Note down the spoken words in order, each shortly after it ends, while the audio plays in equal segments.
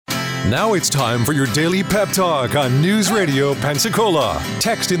Now it's time for your daily pep talk on News Radio Pensacola.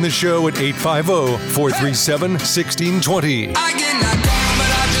 Text in the show at 850-437-1620. I get knocked down, but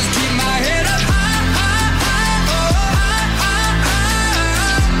I just keep my head up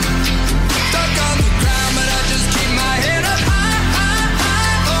Stuck on the ground, but I just keep my head up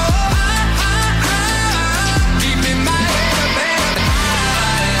Keeping my head up Keeping my head up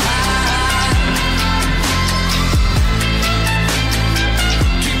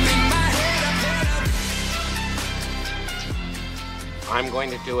I'm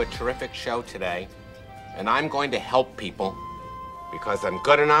going to do a terrific show today, and I'm going to help people because I'm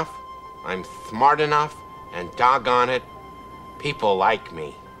good enough, I'm smart enough, and doggone it, people like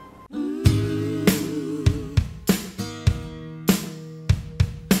me.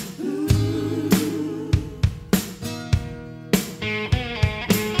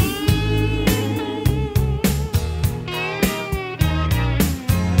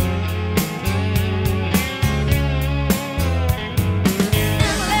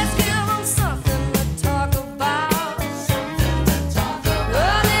 Let's get on something to talk about. A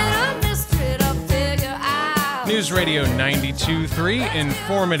little mystery to figure out. News Radio 92.3,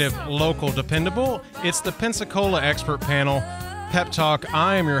 informative, local, dependable. It's the Pensacola Expert Panel, Pep Talk.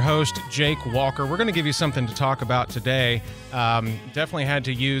 I am your host, Jake Walker. We're going to give you something to talk about today. Definitely had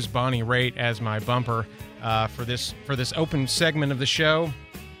to use Bonnie Raitt as my bumper for this open segment of the show.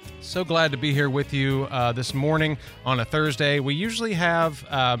 So glad to be here with you this morning on a Thursday. We usually have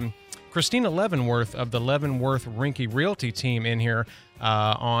Christina Leavenworth of the Leavenworth Rinke Realty team in here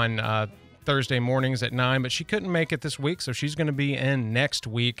on Thursday mornings at 9, but she couldn't make it this week, so she's going to be in next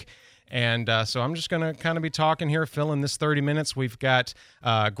week. And so I'm just going to kind of be talking here, filling this 30 minutes. We've got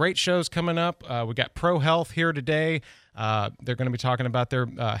great shows coming up. We got Pro Health here today. They're going to be talking about their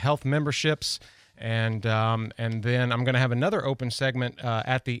health memberships. And then I'm going to have another open segment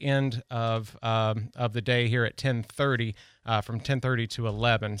at the end of the day here at 10:30, from 10:30 to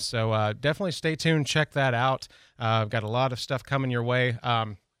 11. So definitely stay tuned. Check that out. I've got a lot of stuff coming your way.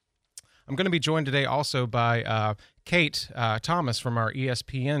 I'm going to be joined today also by Kate Thomas from our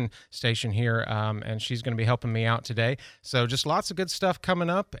ESPN station here, and she's going to be helping me out today. So just lots of good stuff coming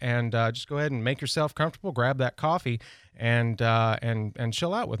up, and just go ahead and make yourself comfortable, grab that coffee, and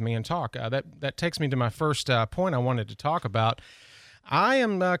chill out with me and talk. That takes me to my first point I wanted to talk about. I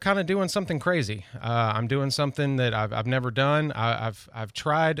am kind of doing something crazy. I'm doing something that I've never done. I've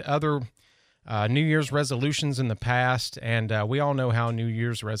tried other New Year's resolutions in the past, and we all know how New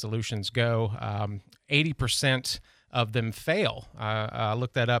Year's resolutions go. 80% of them fail. I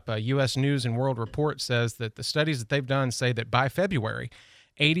looked that up. U.S. News and World Report says that the studies that they've done say that by February,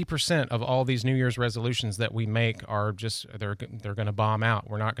 80% of all these New Year's resolutions that we make are just, they're going to bomb out.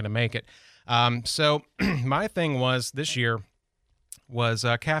 We're not going to make it. So my thing was this year was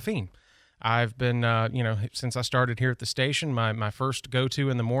caffeine. I've been, since I started here at the station, my first go-to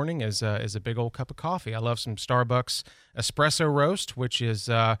in the morning is a big old cup of coffee. I love some Starbucks espresso roast, which is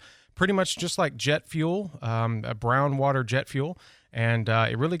pretty much just like jet fuel, a brown water jet fuel, and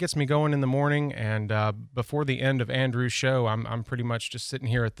it really gets me going in the morning. And before the end of Andrew's show, I'm pretty much just sitting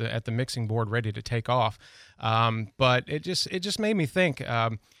here at the mixing board, ready to take off. But it just made me think.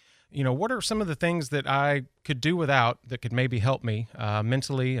 What are some of the things that I could do without that could maybe help me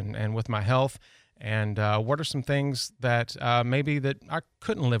mentally and with my health? And what are some things that maybe that I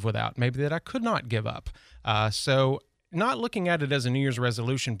couldn't live without, maybe that I could not give up? So not looking at it as a New Year's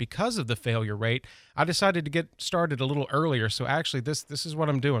resolution because of the failure rate, I decided to get started a little earlier. So actually this is what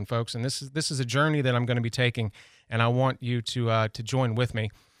I'm doing, folks. And this is a journey that I'm going to be taking, and I want you to join with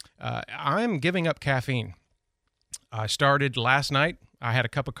me. I'm giving up caffeine. I started last night. I had a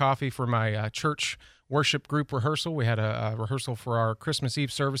cup of coffee for my church worship group rehearsal. We had a rehearsal for our Christmas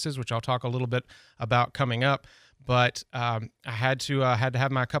Eve services, which I'll talk a little bit about coming up. But I had to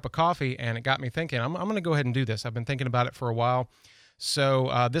have my cup of coffee, and it got me thinking, I'm going to go ahead and do this. I've been thinking about it for a while.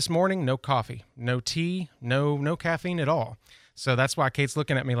 So this morning, no coffee, no tea, no caffeine at all. So that's why Kate's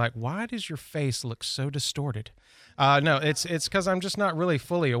looking at me like, why does your face look so distorted? No, it's because I'm just not really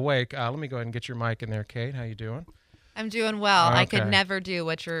fully awake. Let me go ahead and get your mic in there, Kate. How you doing? I'm doing well. Okay. I could never do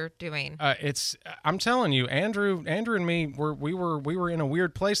what you're doing. I'm telling you, Andrew and me we were in a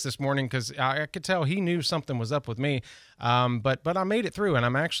weird place this morning because I could tell he knew something was up with me. But I made it through, and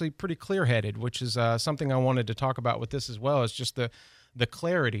I'm actually pretty clear-headed, which is something I wanted to talk about with this as well. Is just the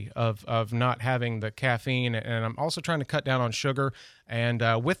clarity of not having the caffeine, and I'm also trying to cut down on sugar. And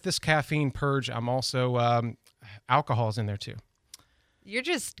with this caffeine purge, I'm also alcohol's in there too. You're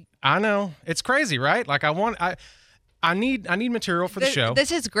just... I know. It's crazy, right? Like I need material for the show.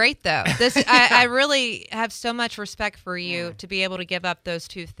 This is great, though. I really have so much respect for you to be able to give up those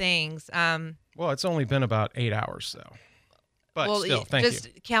two things. Well, it's only been about 8 hours, though. But still, thank you.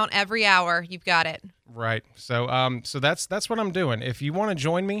 Just count every hour. You've got it. Right. So so that's what I'm doing. If you want to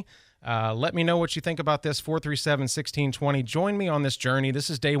join me, let me know what you think about this. 437-1620. Join me on this journey. This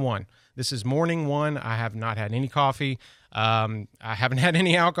is day one. This is morning one. I have not had any coffee. I haven't had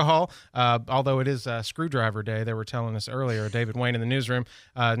any alcohol, although it is Screwdriver Day. They were telling us earlier, David Wayne in the newsroom,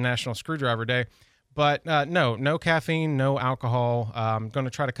 National Screwdriver Day. But no caffeine, no alcohol. I'm going to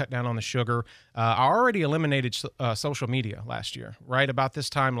try to cut down on the sugar. I already eliminated social media last year. Right about this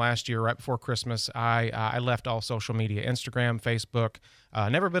time last year, right before Christmas, I left all social media, Instagram, Facebook.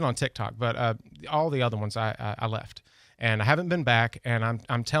 Never been on TikTok, but all the other ones I left. And I haven't been back, and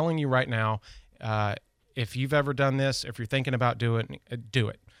I'm telling you right now, if you've ever done this, if you're thinking about doing it, do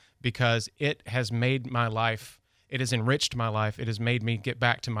it. Because it has made my life, it has enriched my life, it has made me get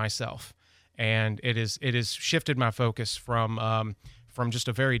back to myself. And it has shifted my focus from just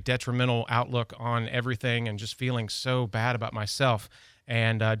a very detrimental outlook on everything and just feeling so bad about myself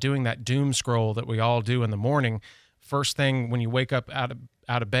and doing that doom scroll that we all do in the morning. First thing when you wake up out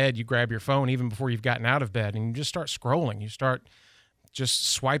of bed, you grab your phone even before you've gotten out of bed and you just start scrolling. You start just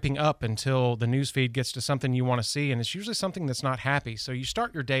swiping up until the news feed gets to something you want to see, and it's usually something that's not happy. So you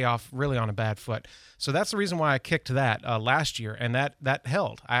start your day off really on a bad foot. So that's the reason why I kicked that last year, and that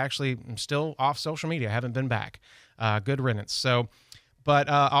held. I actually am still off social media. I haven't been back. Good riddance. So, but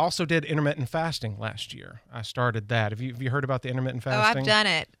I also did intermittent fasting last year. I started that. Have you heard about the intermittent fasting? Oh, I've done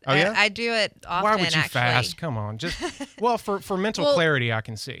it. Oh, yeah? I do it often, Why would you actually. fast? Come on. Well, for mental clarity, I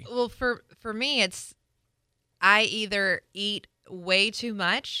can see. Well, for me, it's I either eat way too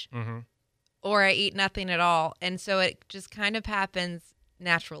much or I eat nothing at all. And so it just kind of happens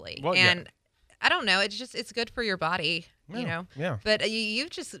naturally. Well, and I don't know, it's good for your body, you know? Yeah. But you've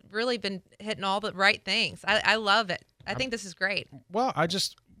just really been hitting all the right things. I love it. I think this is great. Well,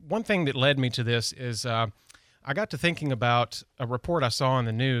 one thing that led me to this is I got to thinking about a report I saw on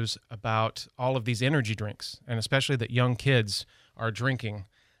the news about all of these energy drinks, and especially that young kids are drinking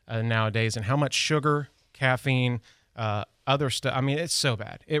nowadays, and how much sugar, caffeine, other stuff. I mean, it's so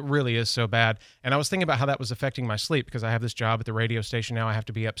bad. It really is so bad. And I was thinking about how that was affecting my sleep because I have this job at the radio station now. I have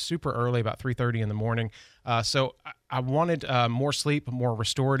to be up super early, about 3:30 in the morning. So I wanted more sleep, more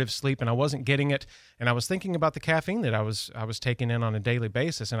restorative sleep, and I wasn't getting it. And I was thinking about the caffeine that I was taking in on a daily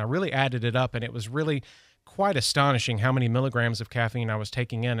basis, and I really added it up, and it was really quite astonishing how many milligrams of caffeine I was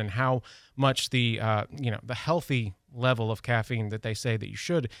taking in and how much the healthy level of caffeine that they say that you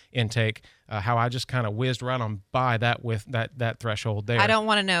should intake, how I just kind of whizzed right on by that with that threshold there. I don't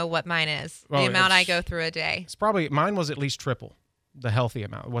want to know what mine is, the amount I go through a day. It's probably, mine was at least triple the healthy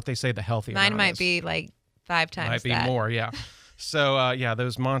amount, what they say the healthy amount Mine might is. be like 5 times Might be that. more, yeah. So,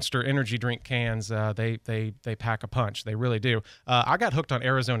 those Monster energy drink cans, they pack a punch. They really do. I got hooked on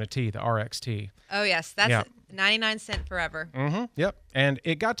Arizona tea, the RXT. Oh, yes. That's 99 cent forever. Mm-hmm. Yep. And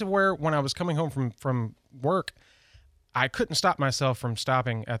it got to where when I was coming home from work, I couldn't stop myself from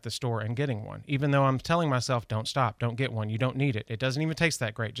stopping at the store and getting one, even though I'm telling myself, don't stop, don't get one. You don't need it. It doesn't even taste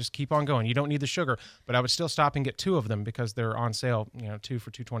that great. Just keep on going. You don't need the sugar. But I would still stop and get 2 of them because they're on sale, 2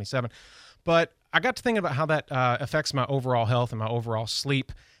 for $2.27. But I got to thinking about how that affects my overall health and my overall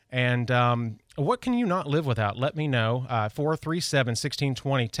sleep. And what can you not live without? Let me know.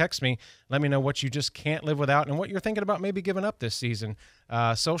 437-1620. Text me. Let me know what you just can't live without and what you're thinking about maybe giving up this season.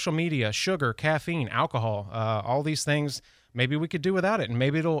 Social media, sugar, caffeine, alcohol, all these things, maybe we could do without it, and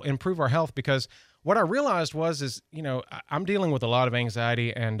maybe it'll improve our health. Because what I realized is I'm dealing with a lot of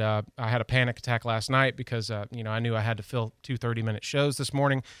anxiety, and I had a panic attack last night because, I knew I had to fill 2 30-minute shows this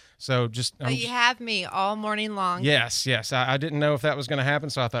morning. So you have me all morning long. Yes. I didn't know if that was going to happen,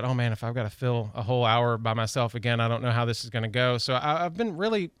 so I thought, oh man, if I've got to fill a whole hour by myself again, I don't know how this is going to go. So I've been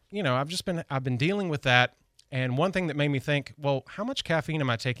really, I've been dealing with that. And one thing that made me think, well, how much caffeine am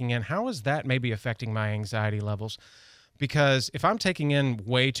I taking in? How is that maybe affecting my anxiety levels? Because if I'm taking in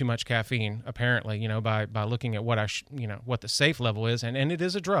way too much caffeine, apparently, by looking at what what the safe level is, and it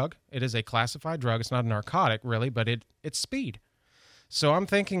is a drug, it is a classified drug. It's not a narcotic really, but it's speed. So I'm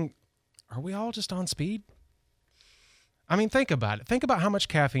thinking, are we all just on speed? I mean, think about it. Think about how much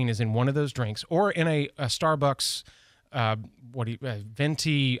caffeine is in one of those drinks, or in a Starbucks,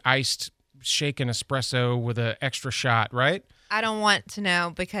 venti iced shaken espresso with an extra shot, right? I don't want to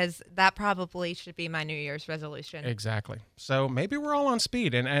know, because that probably should be my New Year's resolution. Exactly. So maybe we're all on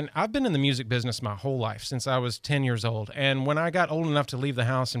speed. And I've been in the music business my whole life, since I was 10 years old. And when I got old enough to leave the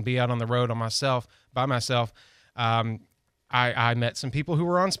house and be out on the road by myself, I met some people who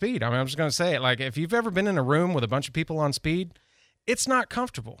were on speed. I mean, I'm just going to say it. Like, if you've ever been in a room with a bunch of people on speed, it's not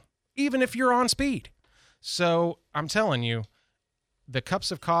comfortable, even if you're on speed. So I'm telling you, the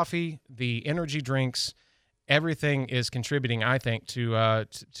cups of coffee, the energy drinks, everything is contributing, I think, to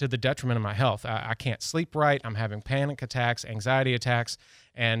the detriment of my health. I can't sleep right. I'm having panic attacks, anxiety attacks,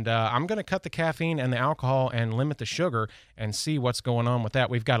 and I'm going to cut the caffeine and the alcohol and limit the sugar and see what's going on with that.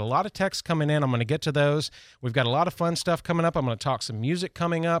 We've got a lot of texts coming in. I'm going to get to those. We've got a lot of fun stuff coming up. I'm going to talk some music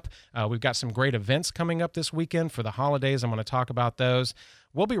coming up. We've got some great events coming up this weekend for the holidays. I'm going to talk about those.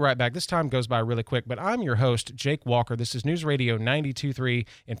 We'll be right back. This time goes by really quick, but I'm your host, Jake Walker. This is News Radio 92.3,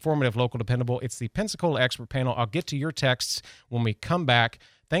 informative, local, dependable. It's the Pensacola Expert Panel. I'll get to your texts when we come back.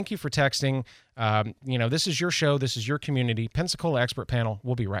 Thank you for texting. This is your show. This is your community. Pensacola Expert Panel.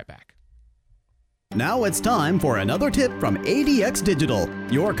 We'll be right back. Now it's time for another tip from ADX Digital,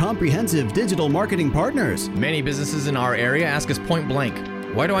 your comprehensive digital marketing partners. Many businesses in our area ask us point blank,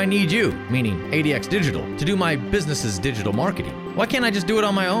 why do I need you, meaning ADX Digital, to do my business's digital marketing? Why can't I just do it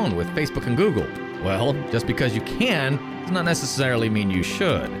on my own with Facebook and Google? Well, just because you can does not necessarily mean you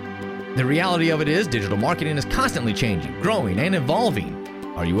should. The reality of it is digital marketing is constantly changing, growing, and evolving.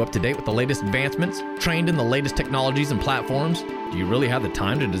 Are you up to date with the latest advancements, trained in the latest technologies and platforms? Do you really have the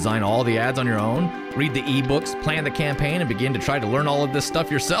time to design all the ads on your own, read the ebooks, plan the campaign, and begin to try to learn all of this stuff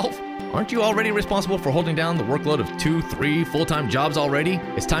yourself? Aren't you already responsible for holding down the workload of 2, 3 full-time jobs already?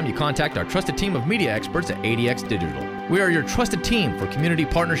 It's time you contact our trusted team of media experts at ADX Digital. We are your trusted team for community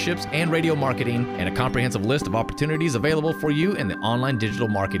partnerships and radio marketing, and a comprehensive list of opportunities available for you in the online digital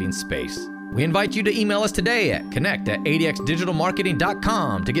marketing space. We invite you to email us today at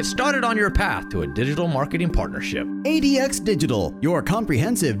connect@adxdigitalmarketing.com to get started on your path to a digital marketing partnership. ADX Digital, your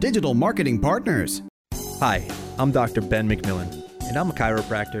comprehensive digital marketing partners. Hi, I'm Dr. Ben McMillan, and I'm a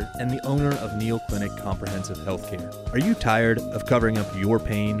chiropractor and the owner of Neal Clinic Comprehensive Healthcare. Are you tired of covering up your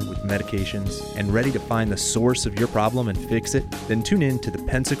pain with medications and ready to find the source of your problem and fix it? Then tune in to the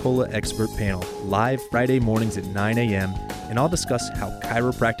Pensacola Expert Panel, live Friday mornings at 9 a.m., and I'll discuss how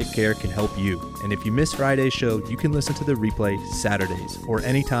chiropractic care can help you. And if you miss Friday's show, you can listen to the replay Saturdays or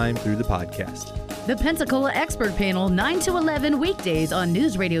anytime through the podcast. The Pensacola Expert Panel, 9 to 11 weekdays on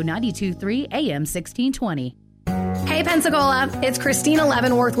News Radio 92.3 AM 1620. Hey Pensacola, it's Christina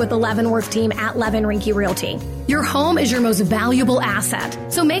Leavenworth with the Leavenworth team at Levin Rinke Realty. Your home is your most valuable asset,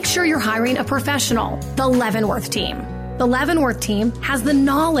 so make sure you're hiring a professional, the Leavenworth team. The Leavenworth team has the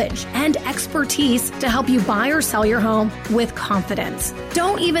knowledge and expertise to help you buy or sell your home with confidence.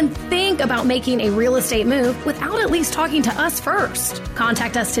 Don't even think about making a real estate move without at least talking to us first.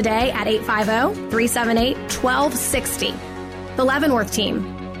 Contact us today at 850-378-1260. The Leavenworth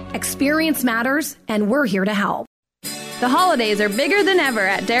team. Experience matters, and we're here to help. The holidays are bigger than ever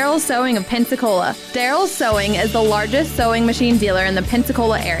at Daryl's Sewing of Pensacola. Daryl's Sewing is the largest sewing machine dealer in the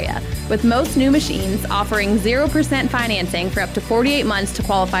Pensacola area, with most new machines offering 0% financing for up to 48 months to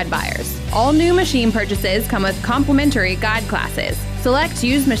qualified buyers. All new machine purchases come with complimentary guide classes. Select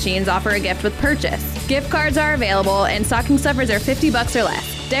used machines offer a gift with purchase. Gift cards are available, and stocking stuffers are $50 or less.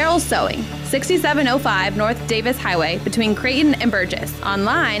 Daryl's Sewing, 6705 North Davis Highway, between Creighton and Burgess.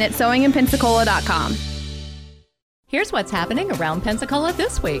 Online at sewinginpensacola.com. Here's what's happening around Pensacola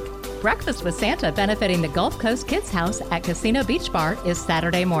this week. Breakfast with Santa benefiting the Gulf Coast Kids House at Casino Beach Bar is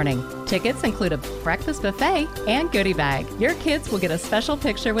Saturday morning. Tickets include a breakfast buffet and goodie bag. Your kids will get a special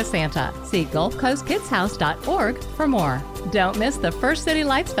picture with Santa. See gulfcoastkidshouse.org for more. Don't miss the First City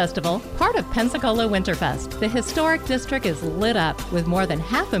Lights Festival, part of Pensacola Winterfest. The historic district is lit up with more than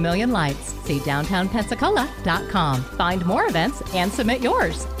 500,000 lights. See downtownpensacola.com. Find more events and submit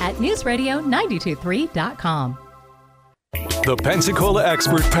yours at newsradio923.com. The Pensacola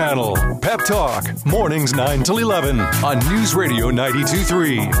Expert Panel, PEP Talk, mornings 9 till 11 on News Radio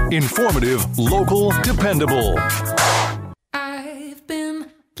 92.3. Informative, local, dependable. I've been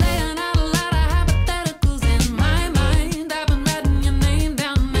playing out a lot of hypotheticals in my mind. I've been writing your name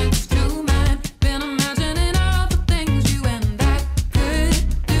down next to mine. Been imagining all the things you and I could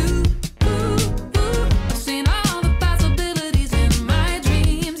do. I've seen all the possibilities in my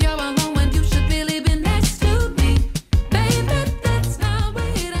dreams. You're alone when you should really be next to me.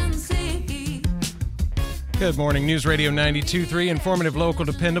 Good morning, News Radio 92.3, informative, local,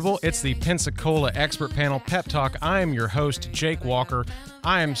 dependable. It's the Pensacola Expert Panel, PEP Talk. I am your host, Jake Walker.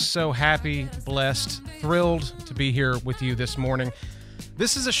 I am so happy, blessed, thrilled to be here with you this morning.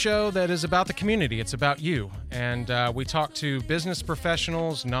 This is a show that is about the community. It's about you. And we talk to business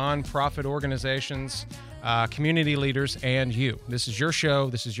professionals, nonprofit organizations, community leaders, and you. This is your show.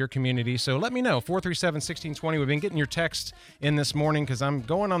 This is your community. So let me know. 437-1620. We've been getting your texts in this morning because I'm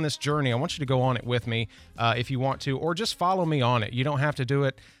going on this journey. I want you to go on it with me if you want to, or just follow me on it. You don't have to do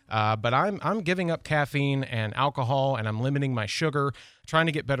it. But I'm giving up caffeine and alcohol, and I'm limiting my sugar, trying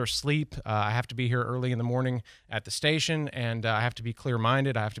to get better sleep. I have to be here early in the morning at the station, and I have to be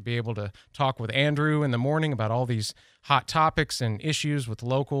clear-minded. I have to be able to talk with Andrew in the morning about all these hot topics and issues with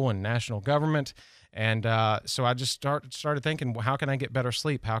local and national government. And so I just started thinking, well, how can I get better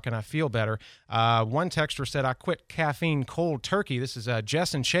sleep? How can I feel better? One texter said, I quit caffeine cold turkey. This is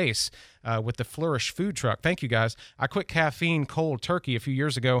Jess and Chase with the Flourish food truck. Thank you, guys. I quit caffeine cold turkey a few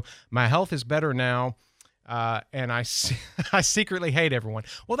years ago. My health is better now. And I secretly hate everyone.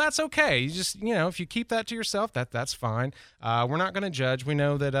 Well, that's okay. You just, if you keep that to yourself, that's fine. We're not going to judge. We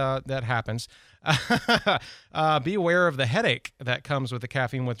know that that happens. Be aware of the headache that comes with the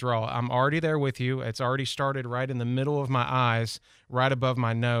caffeine withdrawal. I'm already there with you. It's already started right in the middle of my eyes, right above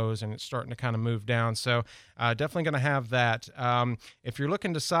my nose, and it's starting to kind of move down. So definitely going to have that. If you're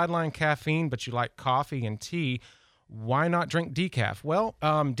looking to sideline caffeine, but you like coffee and tea, why not drink decaf? Well,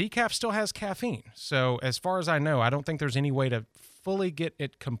 decaf still has caffeine. So as far as I know, I don't think there's any way to fully get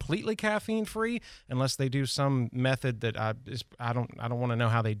it completely caffeine free unless they do some method that I don't want to know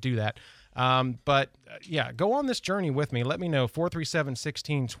how they do that. But yeah, go on this journey with me. Let me know.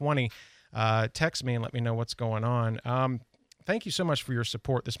 437-1620. Text me and let me know what's going on. Thank you so much for your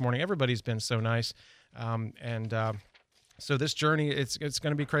support this morning. Everybody's been so nice. So this journey, it's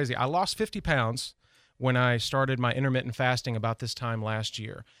going to be crazy. I lost 50 pounds when I started my intermittent fasting about this time last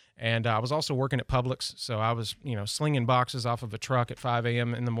year. And I was also working at Publix, so I was, slinging boxes off of a truck at 5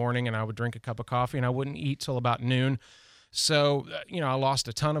 a.m. in the morning, and I would drink a cup of coffee, and I wouldn't eat till about noon. So, I lost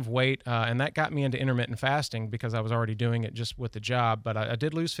a ton of weight, and that got me into intermittent fasting because I was already doing it just with the job. But I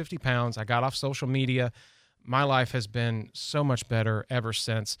did lose 50 pounds. I got off social media. My life has been so much better ever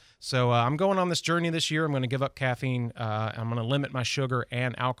since. So I'm going on this journey this year. I'm going to give up caffeine. I'm going to limit my sugar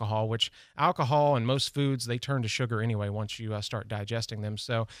and alcohol, which alcohol and most foods, they turn to sugar anyway once you start digesting them.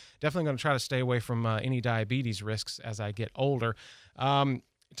 So definitely going to try to stay away from any diabetes risks as I get older.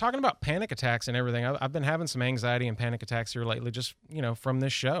 Talking about panic attacks and everything, I've been having some anxiety and panic attacks here lately just, from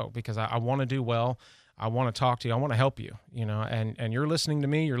this show because I want to do well. I want to talk to you. I want to help you, and you're listening to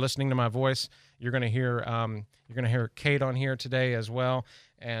me. You're listening to my voice. You're going to hear Kate on here today as well.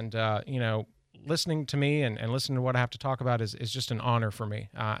 And, listening to me and listening to what I have to talk about is just an honor for me.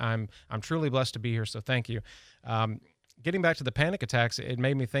 I'm truly blessed to be here. So thank you. Getting back to the panic attacks, it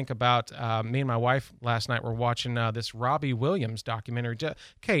made me think about me and my wife last night were watching this Robbie Williams documentary.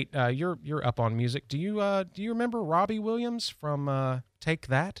 Kate, you're up on music. Do you remember Robbie Williams from Take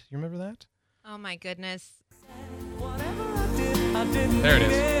That? You remember that? Oh my goodness. There it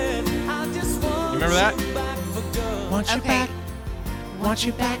is. You remember that? Want you back. Want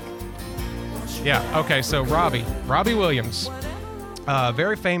you back. Yeah, okay, so Robbie Williams.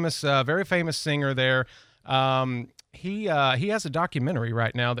 Very famous singer there. He has a documentary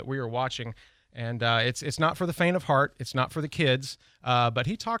right now that we are watching, and it's not for the faint of heart. It's not for the kids, but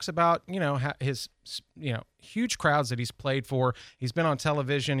he talks about his huge crowds that he's played for. He's been on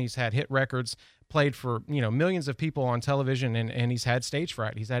television. He's had hit records, played for millions of people on television, and he's had stage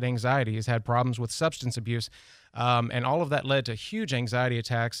fright. He's had anxiety. He's had problems with substance abuse, and all of that led to huge anxiety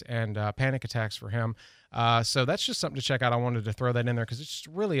attacks and panic attacks for him. So that's just something to check out. I wanted to throw that in there because it's just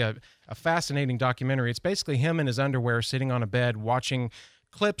really a fascinating documentary. It's basically him in his underwear sitting on a bed watching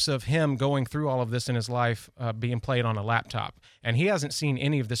clips of him going through all of this in his life being played on a laptop. And he hasn't seen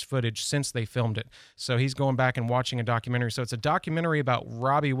any of this footage since they filmed it. So he's going back and watching a documentary. So it's a documentary about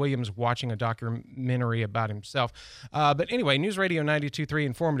Robbie Williams watching a documentary about himself. But anyway, News Radio 92.3,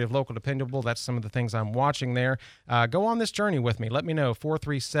 informative, local, dependable. That's some of the things I'm watching there. Go on this journey with me. Let me know.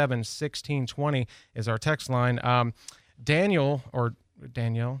 437-1620 is our text line. Daniel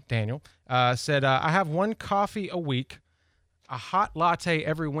said, I have one coffee a week, a hot latte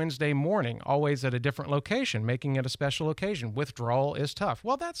every Wednesday morning, always at a different location, making it a special occasion. Withdrawal is tough.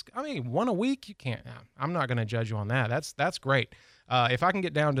 Well, one a week, you can't, I'm not going to judge you on that. That's great. If I can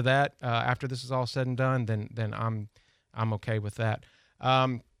get down to that after this is all said and done, then I'm okay with that.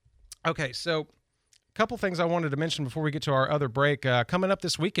 Okay, so a couple things I wanted to mention before we get to our other break. Coming up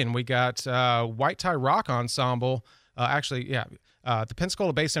this weekend, we got White Tie Rock Ensemble. The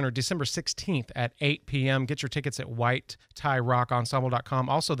Pensacola Bay Center, December 16th at 8 p.m. Get your tickets at whitetierockensemble.com.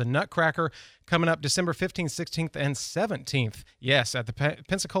 Also, the Nutcracker coming up December 15th, 16th, and 17th. Yes, at the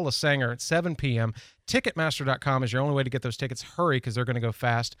Pensacola Sanger at 7 p.m. Ticketmaster.com is your only way to get those tickets. Hurry, because they're going to go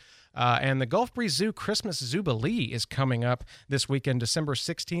fast. And the Gulf Breeze Zoo Christmas Zubilee is coming up this weekend, December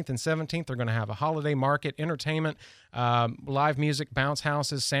 16th and 17th. They're going to have a holiday market, entertainment, live music, bounce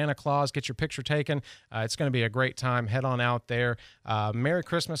houses, Santa Claus, get your picture taken. It's going to be a great time. Head on out there. Merry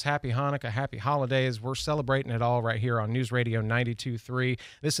Christmas, Happy Hanukkah, Happy Holidays. We're celebrating it all right here on News Radio 92.3.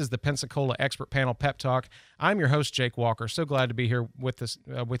 This is the Pensacola Expert Panel Pep Talk. I'm your host, Jake Walker. So glad to be here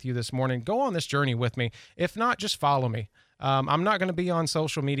with you this morning. Go on this journey with me. If not, just follow me. I'm not going to be on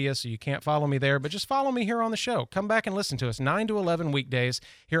social media, so you can't follow me there, but just follow me here on the show. Come back and listen to us 9 to 11 weekdays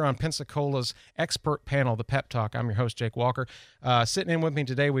here on Pensacola's Expert Panel, the Pep Talk. I'm your host, Jake Walker. Sitting in with me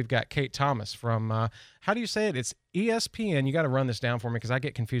today, we've got Kate Thomas from, how do you say it? It's ESPN. You got to run this down for me because I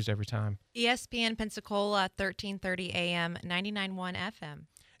get confused every time. ESPN Pensacola, 1330 AM, 99.1 FM.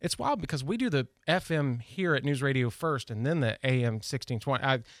 It's wild because we do the FM here at News Radio first and then the AM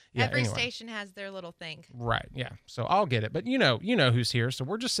 1620. Every station has their little thing. Right, yeah. So I'll get it. But you know who's here. So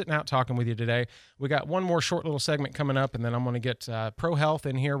we're just sitting out talking with you today. We got one more short little segment coming up, and then I'm going to get Pro Health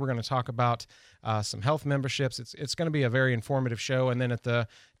in here. We're going to talk about some health memberships. It's going to be a very informative show. And then at the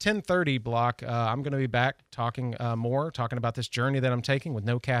 10:30 block, I'm going to be back talking about this journey that I'm taking with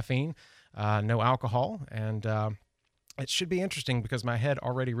no caffeine, no alcohol, and it should be interesting because my head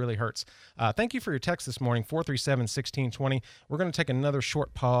already really hurts. Thank you for your text this morning, 437-1620. We're going to take another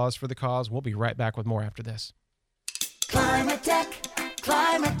short pause for the cause. We'll be right back with more after this. Climate Tech,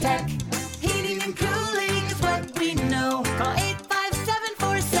 heating and cooling is what we know. Call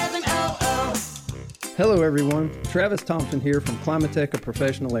 857-4700. Hello everyone, Travis Thompson here from Climatech of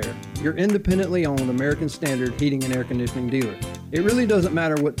Professional Air, your independently owned American Standard heating and air conditioning dealer. It really doesn't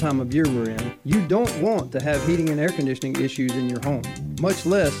matter what time of year we're in. You don't want to have heating and air conditioning issues in your home, much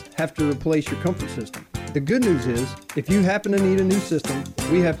less have to replace your comfort system. The good news is, if you happen to need a new system,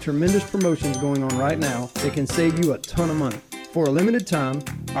 we have tremendous promotions going on right now that can save you a ton of money. For a limited time,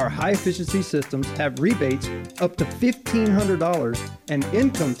 our high-efficiency systems have rebates up to $1,500 and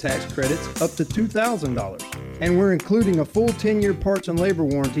income tax credits up to $2,000. And we're including a full 10-year parts and labor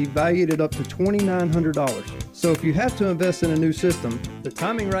warranty valued at up to $2,900. So if you have to invest in a new system, the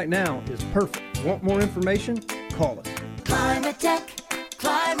timing right now is perfect. Want more information? Call us. Climate Tech,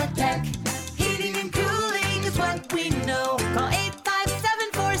 heating and cooling is what we know. Call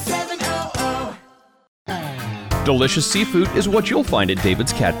 857-4700. Delicious seafood is what you'll find at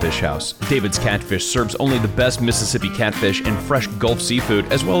David's Catfish House. David's Catfish serves only the best Mississippi catfish and fresh Gulf seafood,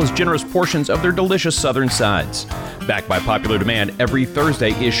 as well as generous portions of their delicious southern sides. Backed by popular demand, every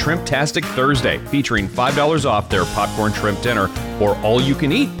Thursday is Shrimptastic Thursday, featuring $5 off their popcorn shrimp dinner or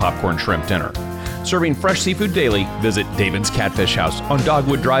all-you-can-eat popcorn shrimp dinner. Serving fresh seafood daily, visit David's Catfish House on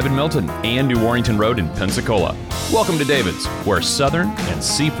Dogwood Drive in Milton and New Warrington Road in Pensacola. Welcome to David's, where Southern and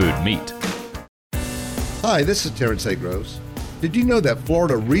seafood meet. Hi, this is Terrence A. Gross. Did you know that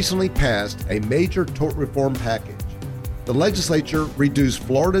Florida recently passed a major tort reform package? The legislature reduced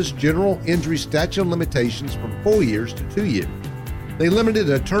Florida's general injury statute of limitations from 4 years to 2 years. They limited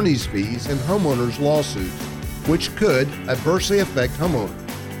attorney's fees in homeowners' lawsuits, which could adversely affect homeowners.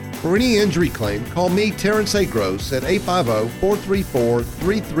 For any injury claim, call me, Terrence A. Gross, at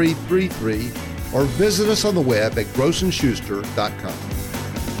 850-434-3333 or visit us on the web at grossandschuster.com.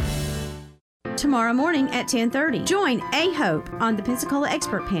 Tomorrow morning at 10:30. Join A-Hope on the Pensacola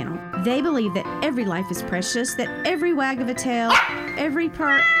Expert Panel. They believe that every life is precious, that every wag of a tail, every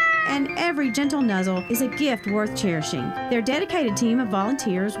purr, and every gentle nuzzle is a gift worth cherishing. Their dedicated team of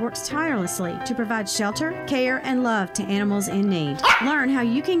volunteers works tirelessly to provide shelter, care, and love to animals in need. Learn how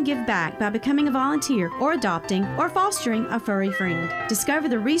you can give back by becoming a volunteer or adopting or fostering a furry friend. Discover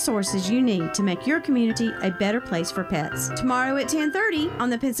the resources you need to make your community a better place for pets. Tomorrow at 10:30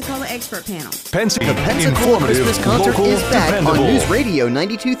 on the Pensacola Expert Panel. The Pensacola Christmas Concert is back on News Radio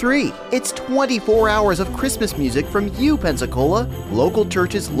 92.3. It's 24 hours of Christmas music from you, Pensacola, local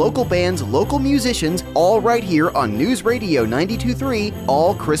churches, local bands, local musicians, all right here on News Radio 92.3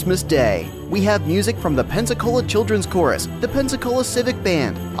 all Christmas Day. We have music from the Pensacola Children's Chorus, the Pensacola Civic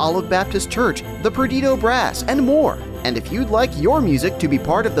Band, Olive Baptist Church, the Perdido Brass, and more. And if you'd like your music to be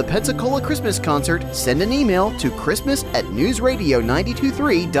part of the Pensacola Christmas Concert, send an email to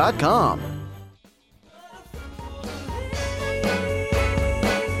christmas@newsradio923.com.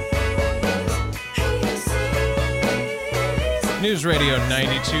 News Radio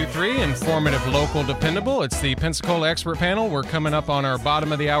 92.3, informative, local, dependable. It's the Pensacola Expert Panel. We're coming up on our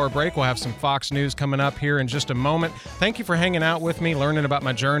bottom of the hour break. We'll have some Fox News coming up here in just a moment. Thank you for hanging out with me, learning about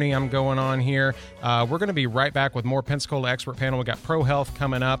my journey I'm going on here. We're going to be right back with more Pensacola Expert Panel. We got Pro Health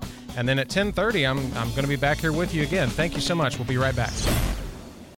coming up. And then at 10:30, I'm going to be back here with you again. Thank you so much. We'll be right back.